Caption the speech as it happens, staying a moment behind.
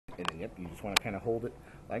Yep, you just want to kind of hold it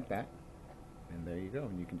like that, and there you go.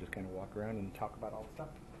 And you can just kind of walk around and talk about all the stuff.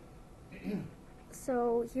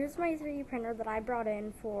 So here's my 3D printer that I brought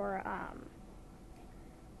in for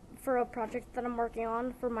a project that I'm working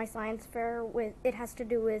on for my science fair. It has to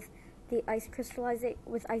do with the ice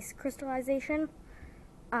crystallization.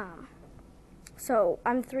 So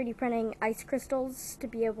I'm 3D printing ice crystals to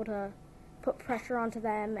be able to put pressure onto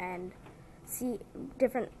them and see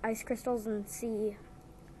different ice crystals and see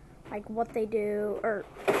like what they do, or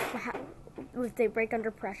if they break under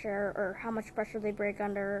pressure, or how much pressure they break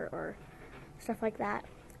under, or stuff like that.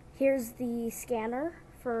 Here's the scanner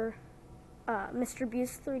for Mr.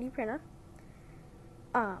 Bu's 3D printer.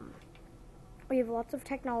 We have lots of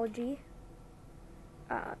technology.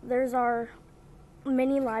 There's our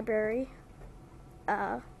mini library.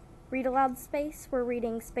 Read aloud space. We're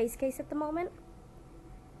reading Space Case at the moment.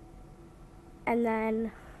 And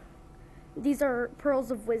then these are pearls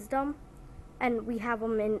of wisdom, and we have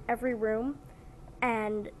them in every room.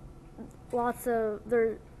 And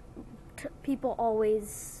people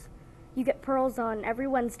always, you get pearls on every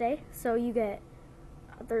Wednesday. So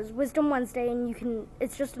there's Wisdom Wednesday, and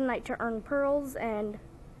it's just a night to earn pearls, and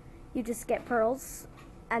you just get pearls,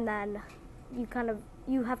 and then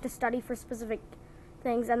you have to study for specific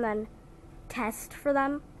things and then test for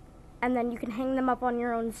them, and then you can hang them up on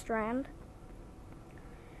your own strand.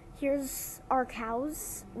 Here's our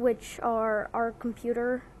cows, which are our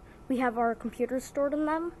computer. We have our computers stored in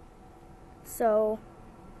them, so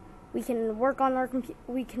we can work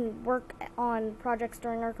on projects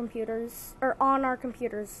during our computers, or on our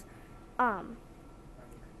computers. Our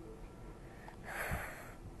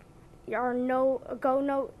no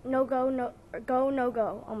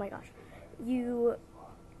go. Oh my gosh.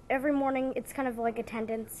 Every morning it's kind of like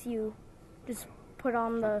attendance. You just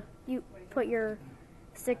you put your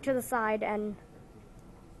stick to the side and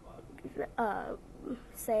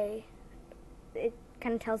say, it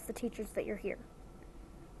kind of tells the teachers that you're here.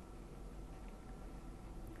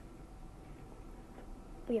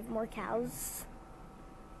 We have more cows,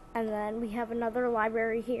 and then we have another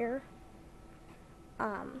library here.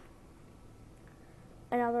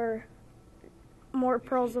 More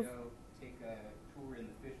pearls of. Take a tour in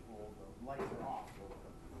the fishbowl. The lights are off, so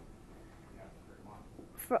you have to turn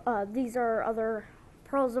them on. These are other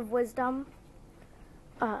pearls of wisdom.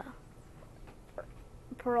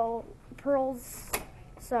 Pearls.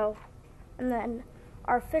 So, and then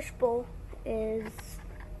our fishbowl is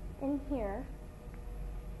in here.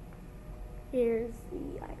 Here's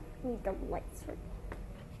I need the lights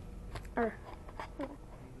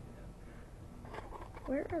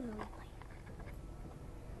where are the lights?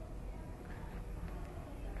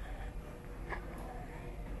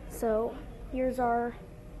 So here's our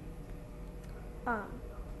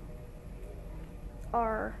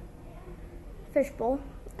fishbowl.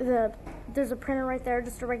 There's a printer right there,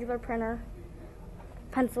 just a regular printer.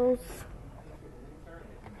 Pencils.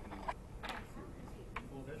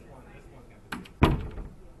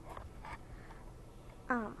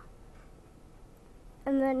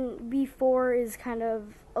 And then B4 is kind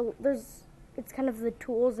of it's kind of the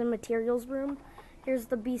tools and materials room. Here's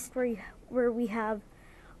the beast where we have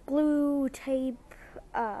glue, tape,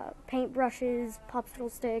 paint brushes,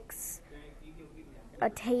 popsicle sticks, a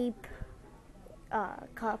tape,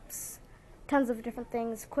 cups, tons of different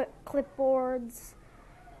things, clipboards.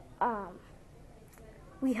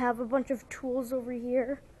 We have a bunch of tools over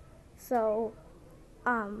here. So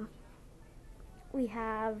we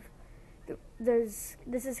have this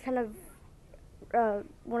is kind of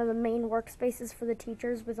one of the main workspaces for the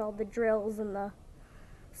teachers, with all the drills and the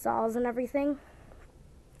saws and everything.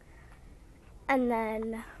 And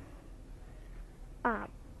then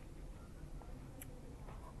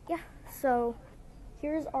so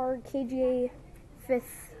here's our KGA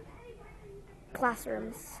 5th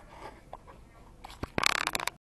classrooms.